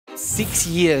6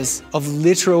 years of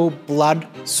literal blood,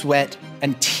 sweat,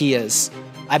 and tears,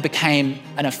 I became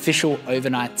an official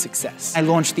overnight success. I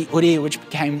launched the Oodie, which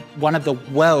became one of the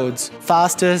world's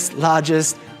fastest,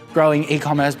 largest growing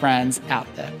e-commerce brands out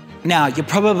there. Now, you're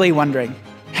probably wondering,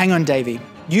 hang on, Davie,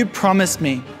 you promised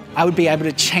me I would be able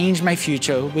to change my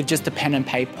future with just a pen and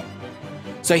paper.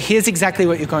 So here's exactly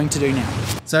what you're going to do now.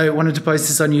 So I wanted to post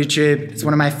this on YouTube. It's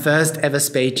one of my first ever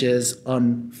speeches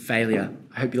on failure.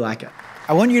 I hope you like it.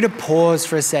 I want you to pause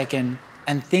for a second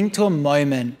and think to a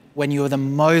moment when you were the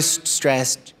most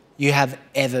stressed you have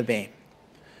ever been.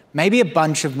 Maybe a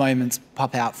bunch of moments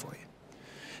pop out for you.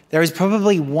 There is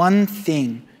probably one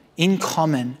thing in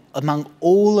common among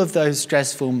all of those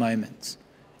stressful moments,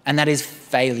 and that is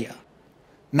failure.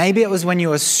 Maybe it was when you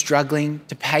were struggling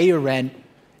to pay your rent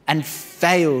and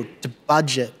failed to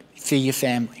budget for your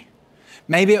family.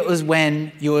 Maybe it was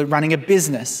when you were running a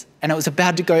business and it was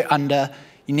about to go under,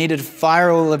 you needed to fire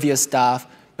all of your staff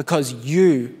because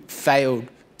you failed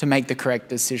to make the correct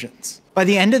decisions. By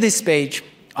the end of this speech,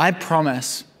 I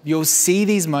promise you'll see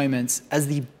these moments as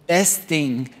the best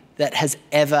thing that has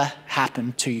ever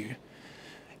happened to you.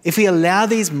 If we allow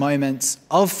these moments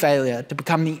of failure to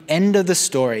become the end of the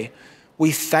story,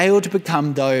 we fail to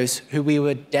become those who we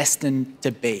were destined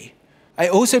to be. I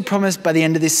also promise by the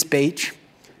end of this speech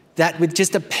that with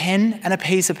just a pen and a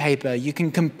piece of paper, you can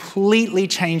completely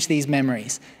change these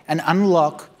memories and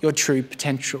unlock your true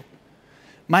potential.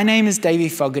 My name is Davie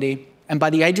Fogarty, and by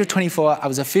the age of 24, I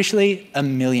was officially a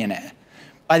millionaire.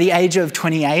 By the age of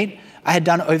 28, I had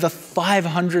done over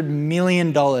 $500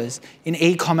 million in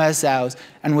e-commerce sales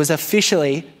and was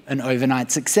officially an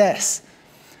overnight success.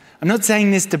 I'm not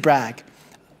saying this to brag,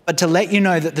 but to let you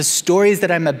know that the stories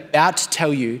that I'm about to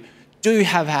tell you do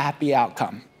have a happy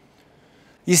outcome.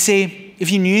 You see,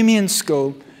 if you knew me in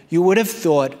school, you would have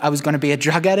thought I was going to be a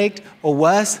drug addict or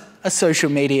worse, a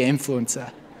social media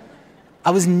influencer.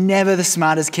 I was never the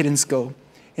smartest kid in school.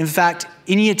 In fact,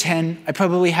 in year 10, I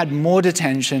probably had more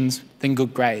detentions than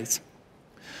good grades.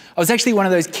 I was actually one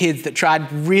of those kids that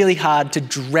tried really hard to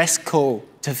dress cool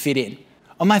to fit in.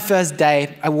 On my first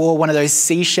day, I wore one of those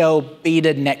seashell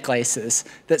beaded necklaces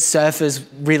that surfers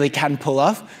really can pull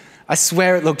off. I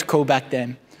swear it looked cool back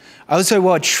then. I also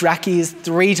wore trackies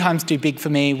 3 times too big for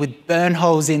me with burn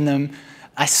holes in them.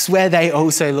 I swear they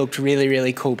also looked really,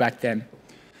 really cool back then.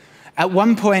 At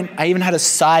one point, I even had a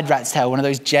side rat's tail, one of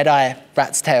those Jedi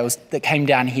rat's tails that came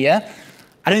down here.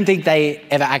 I don't think they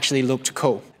ever actually looked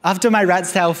cool. After my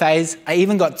rat's tail phase, I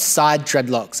even got side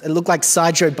dreadlocks. It looked like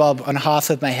Sideshow Bob on half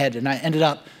of my head, and they ended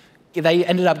up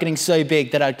getting so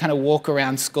big that I'd kind of walk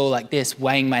around school like this,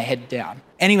 weighing my head down.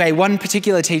 Anyway, one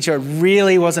particular teacher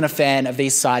really wasn't a fan of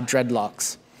these side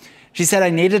dreadlocks. She said I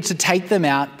needed to take them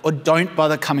out or don't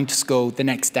bother coming to school the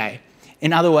next day.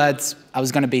 In other words, I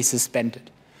was going to be suspended.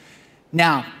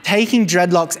 Now, taking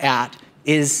dreadlocks out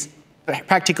is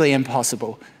practically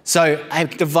impossible. So I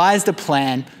devised a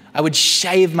plan. I would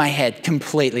shave my head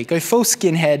completely, go full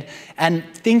skinhead, and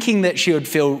thinking that she would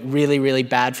feel really, really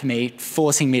bad for me,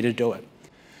 forcing me to do it.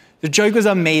 The joke was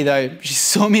on me though. She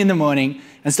saw me in the morning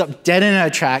and stopped dead in her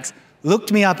tracks,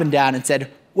 looked me up and down and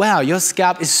said, "Wow, your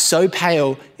scalp is so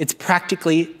pale, it's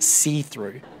practically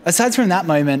see-through." Aside from that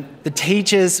moment, the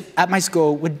teachers at my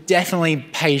school were definitely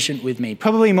patient with me,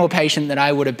 probably more patient than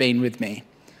I would have been with me.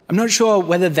 I'm not sure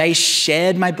whether they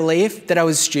shared my belief that I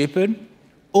was stupid.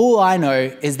 All I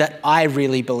know is that I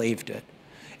really believed it.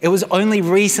 It was only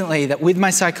recently that with my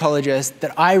psychologist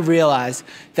that I realized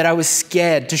that I was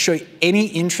scared to show any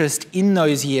interest in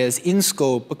those years in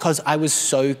school because I was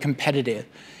so competitive.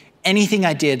 Anything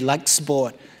I did, like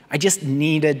sport, I just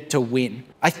needed to win.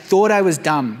 I thought I was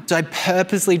dumb, so I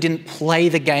purposely didn't play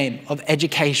the game of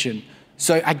education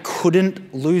so I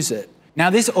couldn't lose it.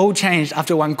 Now, this all changed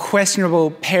after one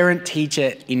questionable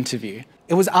parent-teacher interview.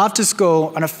 It was after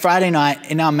school on a Friday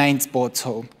night in our main sports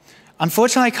hall.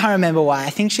 Unfortunately, I can't remember why. I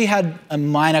think she had a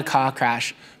minor car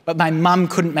crash, but my mum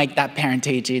couldn't make that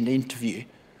parent-teacher interview.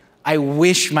 I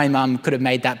wish my mum could have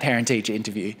made that parent-teacher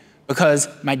interview because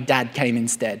my dad came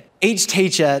instead. Each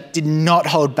teacher did not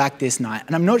hold back this night,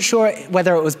 and I'm not sure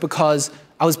whether it was because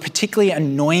I was particularly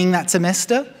annoying that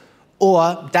semester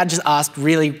or Dad just asked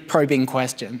really probing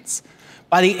questions.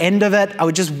 By the end of it, I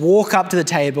would just walk up to the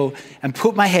table and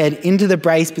put my head into the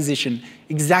brace position,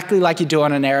 exactly like you do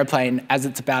on an aeroplane as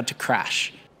it's about to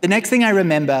crash. The next thing I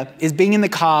remember is being in the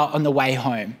car on the way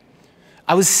home.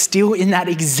 I was still in that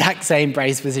exact same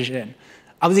brace position.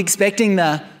 I was expecting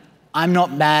the "I'm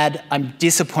not mad, I'm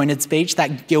disappointed" speech,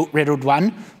 that guilt-riddled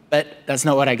one, but that's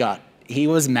not what I got. He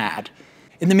was mad.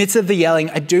 In the midst of the yelling,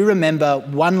 I do remember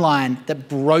one line that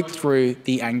broke through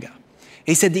the anger.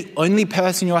 He said, "The only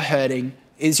person you're hurting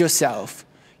is yourself,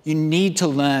 you need to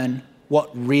learn what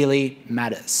really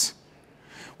matters.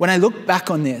 When I look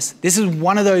back on this is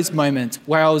one of those moments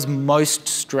where I was most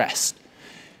stressed.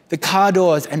 The car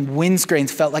doors and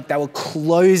windscreens felt like they were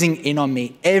closing in on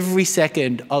me every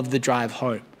second of the drive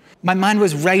home. My mind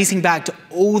was racing back to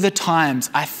all the times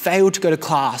I failed to go to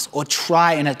class or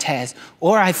try in a test,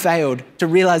 or I failed to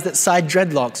realize that side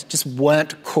dreadlocks just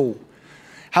weren't cool.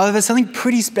 However, something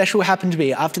pretty special happened to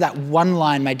me after that one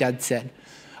line my dad said.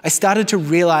 I started to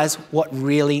realize what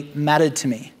really mattered to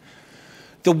me.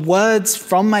 The words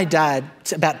from my dad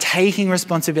about taking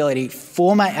responsibility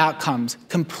for my outcomes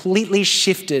completely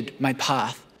shifted my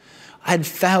path. I had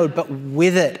failed, but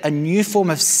with it, a new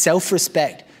form of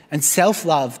self-respect and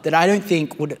self-love that I don't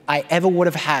think I ever would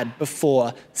have had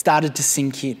before started to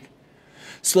sink in.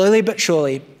 Slowly but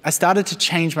surely, I started to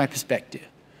change my perspective.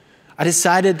 I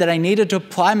decided that I needed to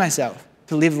apply myself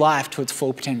to live life to its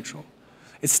full potential.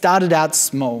 It started out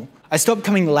small. I stopped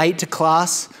coming late to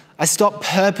class. I stopped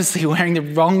purposely wearing the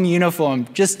wrong uniform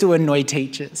just to annoy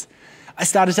teachers. I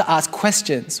started to ask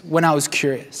questions when I was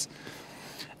curious.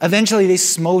 Eventually, these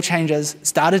small changes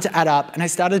started to add up and I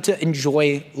started to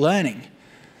enjoy learning.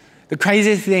 The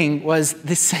craziest thing was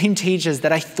the same teachers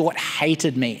that I thought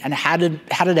hated me and had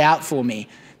it out for me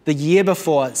the year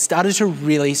before started to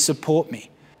really support me.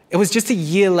 It was just a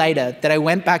year later that I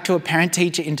went back to a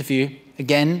parent-teacher interview,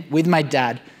 again with my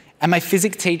dad, and my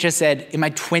physics teacher said, in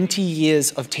my 20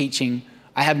 years of teaching,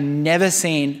 I have never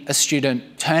seen a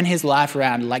student turn his life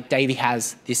around like Davie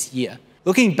has this year.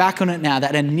 Looking back on it now,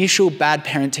 that initial bad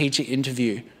parent-teacher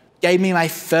interview gave me my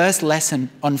first lesson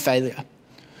on failure.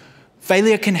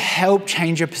 Failure can help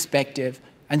change your perspective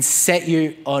and set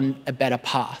you on a better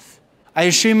path. I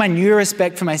assumed my new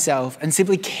respect for myself and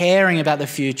simply caring about the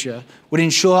future would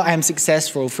ensure I am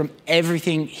successful from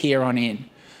everything here on in.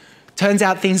 Turns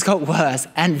out things got worse,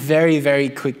 and very, very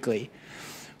quickly.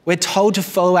 We're told to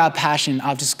follow our passion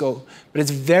after school, but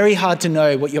it's very hard to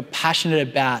know what you're passionate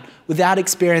about without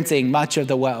experiencing much of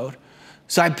the world.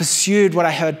 So I pursued what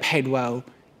I heard paid well,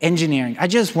 engineering. I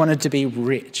just wanted to be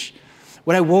rich.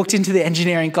 When I walked into the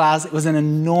engineering class, it was an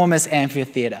enormous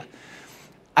amphitheatre.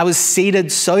 I was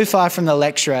seated so far from the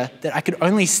lecturer that I could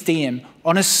only see him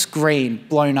on a screen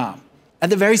blown up. At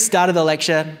the very start of the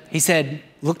lecture, he said,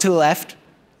 look to the left,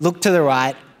 look to the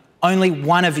right, only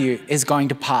one of you is going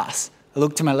to pass. I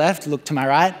looked to my left, looked to my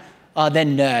right, oh, they're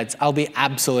nerds, I'll be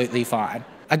absolutely fine.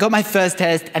 I got my first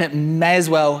test and it may as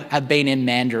well have been in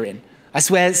Mandarin. I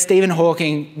swear Stephen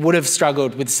Hawking would have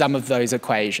struggled with some of those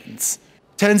equations.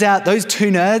 Turns out those two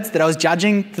nerds that I was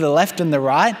judging to the left and the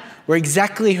right were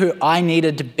exactly who I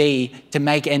needed to be to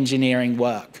make engineering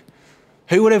work.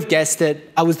 Who would have guessed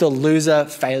it? I was the loser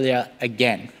failure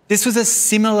again. This was a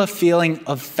similar feeling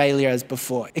of failure as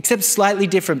before, except slightly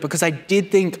different because I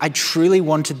did think I truly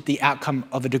wanted the outcome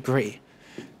of a degree.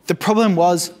 The problem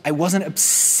was I wasn't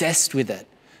obsessed with it.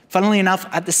 Funnily enough,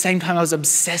 at the same time I was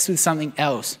obsessed with something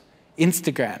else,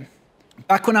 Instagram.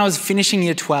 Back when I was finishing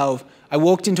year 12, I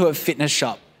walked into a fitness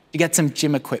shop to get some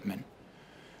gym equipment.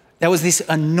 There was this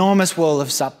enormous wall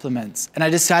of supplements, and I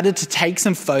decided to take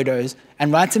some photos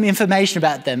and write some information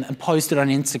about them and post it on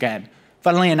Instagram.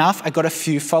 Funnily enough, I got a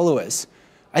few followers.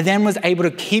 I then was able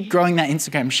to keep growing that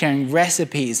Instagram, sharing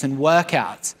recipes and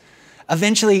workouts.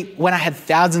 Eventually, when I had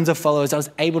thousands of followers, I was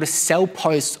able to sell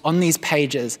posts on these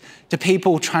pages to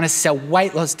people trying to sell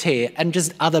weight loss tea and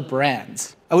just other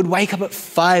brands. I would wake up at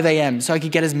 5 a.m. so I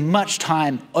could get as much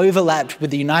time overlapped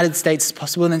with the United States as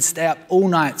possible and then stay up all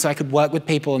night so I could work with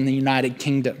people in the United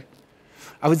Kingdom.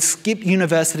 I would skip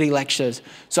university lectures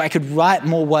so I could write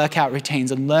more workout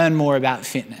routines and learn more about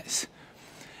fitness.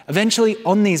 Eventually,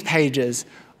 on these pages,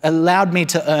 it allowed me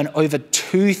to earn over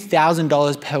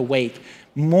 $2,000 per week,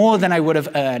 more than I would have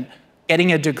earned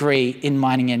getting a degree in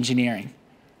mining engineering.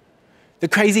 The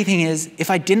crazy thing is,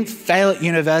 if I didn't fail at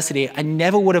university, I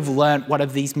never would have learned one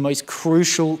of these most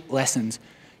crucial lessons.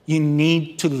 You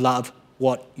need to love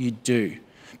what you do,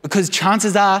 because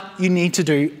chances are you need to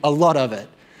do a lot of it.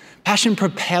 Passion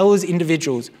propels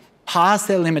individuals past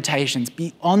their limitations,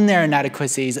 beyond their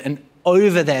inadequacies, and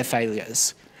over their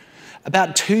failures.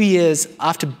 About 2 years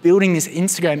after building this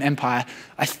Instagram empire,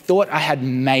 I thought I had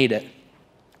made it.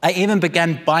 I even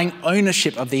began buying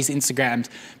ownership of these Instagrams,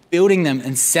 building them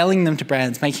and selling them to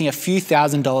brands, making a few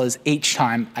 $1,000s each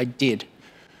time I did.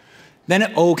 Then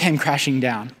it all came crashing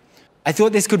down. I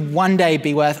thought this could one day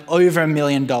be worth over $1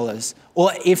 million,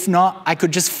 or if not, I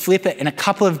could just flip it in a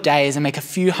couple of days and make a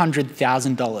few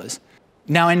 $100,000.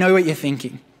 Now I know what you're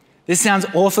thinking. This sounds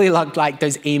awfully like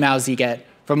those emails you get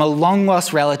from a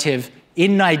long-lost relative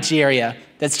in Nigeria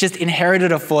that's just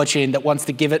inherited a fortune that wants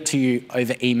to give it to you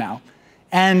over email.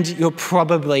 And you're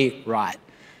probably right.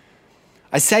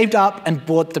 I saved up and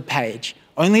bought the page,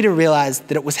 only to realize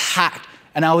that it was hacked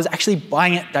and I was actually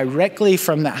buying it directly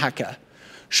from the hacker.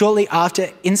 Shortly after,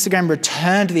 Instagram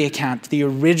returned the account to the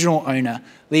original owner,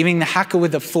 leaving the hacker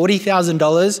with the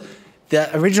 $40,000,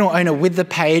 the original owner with the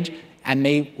page, and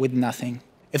me with nothing.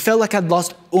 It felt like I'd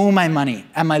lost all my money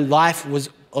and my life was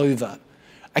over.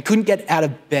 I couldn't get out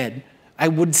of bed. I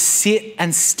would sit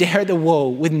and stare at the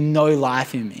wall with no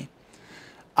life in me.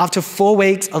 After 4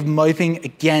 weeks of moping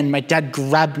again, my dad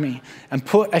grabbed me and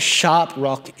put a sharp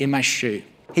rock in my shoe.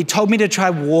 He told me to try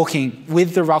walking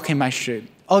with the rock in my shoe.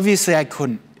 Obviously I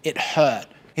couldn't, it hurt.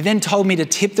 He then told me to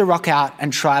tip the rock out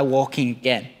and try walking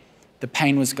again. The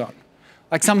pain was gone.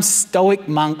 Like some stoic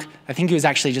monk, I think he was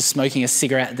actually just smoking a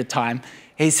cigarette at the time,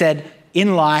 he said,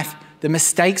 in life, the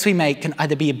mistakes we make can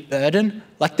either be a burden,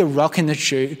 like the rock in the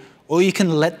shoe, or you can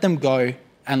let them go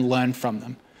and learn from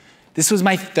them. This was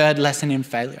my third lesson in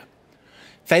failure.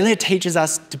 Failure teaches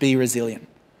us to be resilient.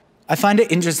 I find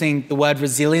it interesting, the word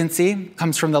resiliency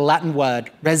comes from the Latin word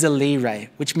resilire,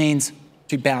 which means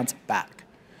to bounce back.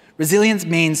 Resilience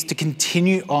means to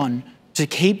continue on, to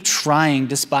keep trying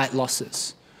despite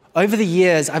losses. Over the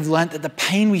years, I've learned that the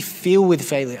pain we feel with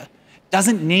failure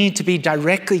doesn't need to be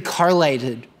directly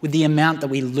correlated with the amount that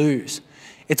we lose.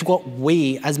 It's what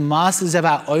we, as masters of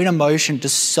our own emotion,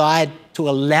 decide to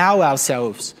allow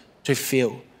ourselves to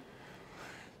feel.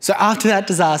 So after that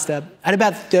disaster, I had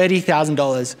about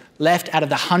 $30,000 left out of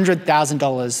the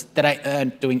 $100,000 that I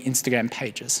earned doing Instagram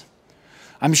pages.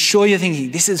 I'm sure you're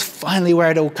thinking, this is finally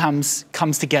where it all comes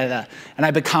together and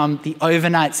I become the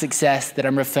overnight success that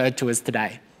I'm referred to as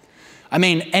today. I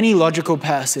mean, any logical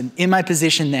person in my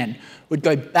position then would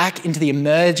go back into the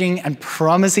emerging and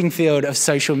promising field of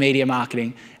social media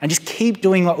marketing and just keep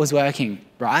doing what was working,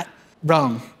 right?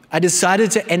 Wrong. I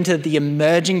decided to enter the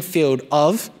emerging field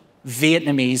of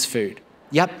Vietnamese food.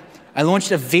 Yep, I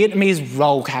launched a Vietnamese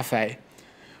roll cafe.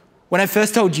 When I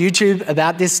first told YouTube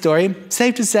about this story,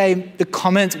 safe to say the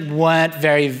comments weren't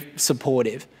very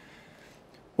supportive.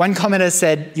 One commenter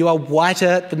said, "You are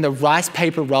whiter than the rice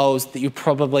paper rolls that you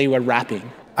probably were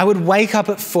wrapping." I would wake up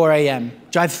at 4 a.m,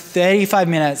 drive 35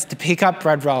 minutes to pick up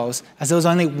bread rolls, as there was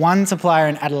only one supplier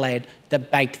in Adelaide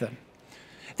that baked them.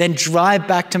 Then drive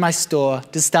back to my store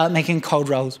to start making cold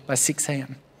rolls by 6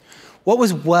 a.m. What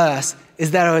was worse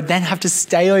is that I would then have to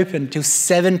stay open till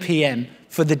 7 p.m.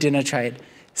 for the dinner trade,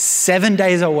 7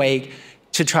 days a week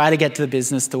to try to get to the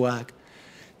business to work.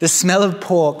 The smell of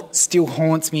pork still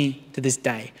haunts me to this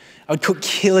day. I would cook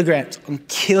kilograms on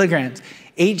kilograms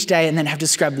each day and then have to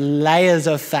scrub layers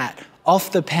of fat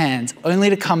off the pans only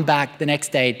to come back the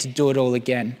next day to do it all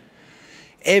again.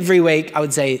 Every week I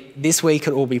would say, this week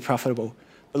could all be profitable,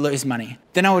 but lose money.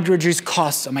 Then I would reduce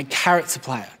costs on my carrot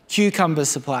supplier, cucumber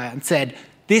supplier, and said,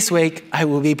 this week I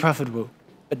will be profitable,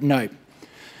 but no.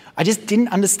 I just didn't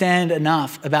understand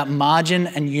enough about margin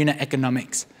and unit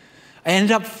economics. I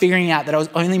ended up figuring out that I was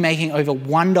only making over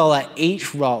 $1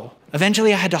 each roll.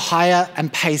 Eventually I had to hire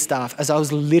and pay staff as I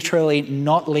was literally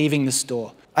not leaving the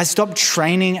store. I stopped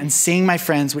training and seeing my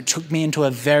friends, which took me into a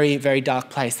very, very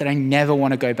dark place that I never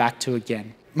want to go back to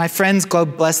again. My friends,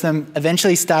 God bless them,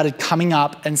 eventually started coming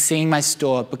up and seeing my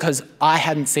store because I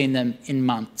hadn't seen them in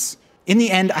months. In the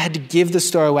end, I had to give the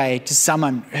store away to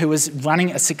someone who was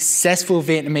running a successful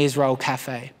Vietnamese roll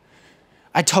cafe.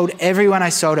 I told everyone I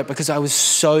sold it because I was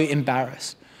so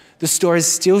embarrassed. The store is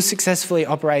still successfully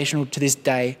operational to this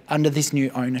day under this new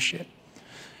ownership.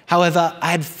 However,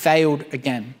 I had failed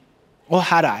again. Or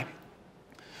had I?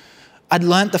 I'd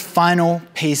learnt the final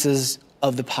pieces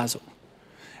of the puzzle.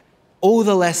 All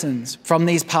the lessons from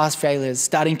these past failures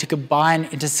starting to combine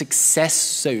into success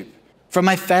soup. From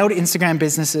my failed Instagram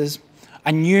businesses,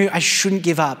 I knew I shouldn't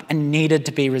give up and needed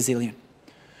to be resilient.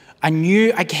 I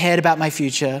knew I cared about my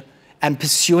future and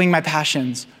pursuing my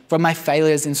passions from my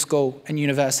failures in school and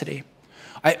university.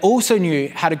 I also knew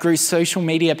how to grow social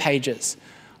media pages,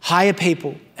 hire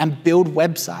people, and build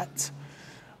websites.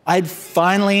 I had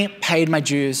finally paid my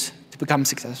dues to become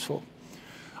successful.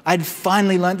 I had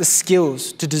finally learned the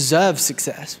skills to deserve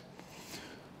success.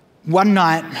 One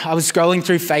night, I was scrolling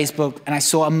through Facebook and I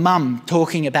saw a mum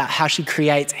talking about how she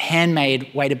creates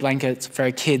handmade weighted blankets for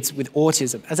her kids with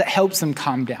autism as it helps them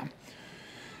calm down.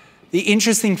 The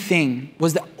interesting thing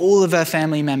was that all of her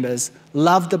family members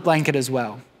loved the blanket as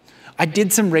well. I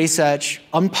did some research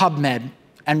on PubMed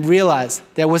and realised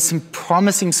there was some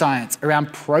promising science around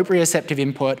proprioceptive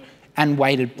input and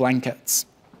weighted blankets.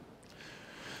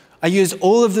 I used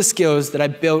all of the skills that I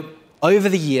built over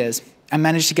the years and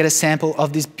managed to get a sample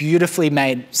of this beautifully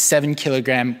made 7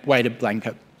 kilogram weighted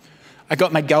blanket. I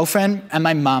got my girlfriend and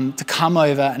my mum to come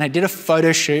over and I did a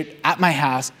photo shoot at my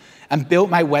house and built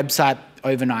my website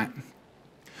overnight.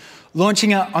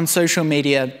 Launching it on social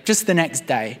media just the next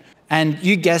day. And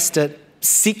you guessed it,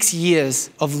 6 years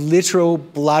of literal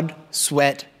blood,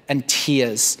 sweat, and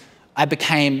tears, I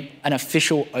became an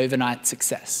official overnight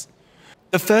success.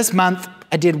 The first month,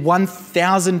 I did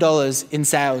 $1,000 in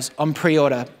sales on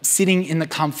pre-order, sitting in the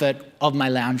comfort of my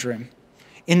lounge room.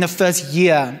 In the first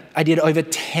year, I did over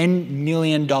 $10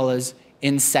 million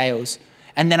in sales.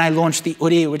 And then I launched the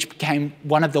Oodie, which became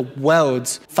one of the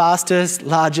world's fastest,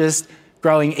 largest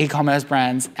growing e-commerce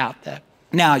brands out there.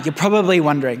 Now, you're probably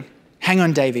wondering, hang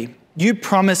on, Davie, you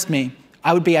promised me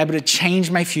I would be able to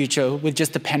change my future with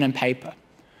just a pen and paper.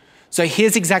 So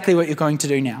here's exactly what you're going to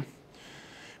do now.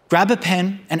 Grab a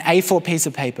pen, an A4 piece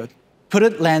of paper, put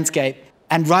it landscape,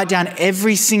 and write down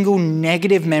every single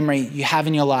negative memory you have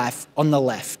in your life on the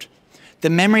left. The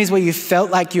memories where you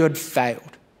felt like you had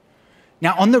failed.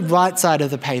 Now, on the right side of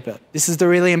the paper, this is the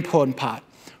really important part.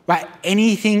 Write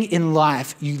anything in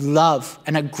life you love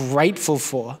and are grateful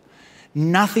for.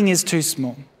 Nothing is too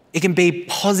small. It can be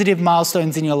positive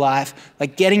milestones in your life,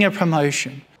 like getting a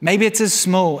promotion. Maybe it's as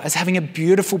small as having a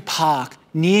beautiful park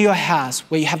near your house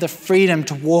where you have the freedom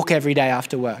to walk every day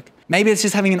after work. Maybe it's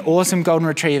just having an awesome golden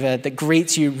retriever that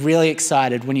greets you really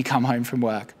excited when you come home from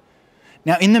work.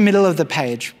 Now, in the middle of the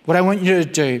page, what I want you to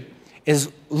do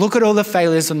is look at all the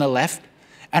failures on the left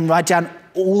and write down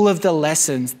all of the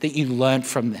lessons that you learned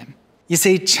from them. You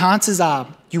see, chances are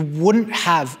you wouldn't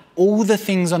have all the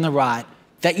things on the right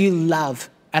that you love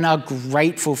and are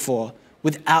grateful for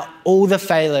without all the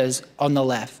failures on the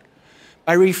left.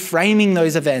 By reframing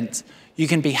those events, you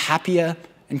can be happier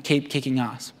and keep kicking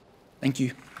ass. Thank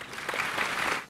you.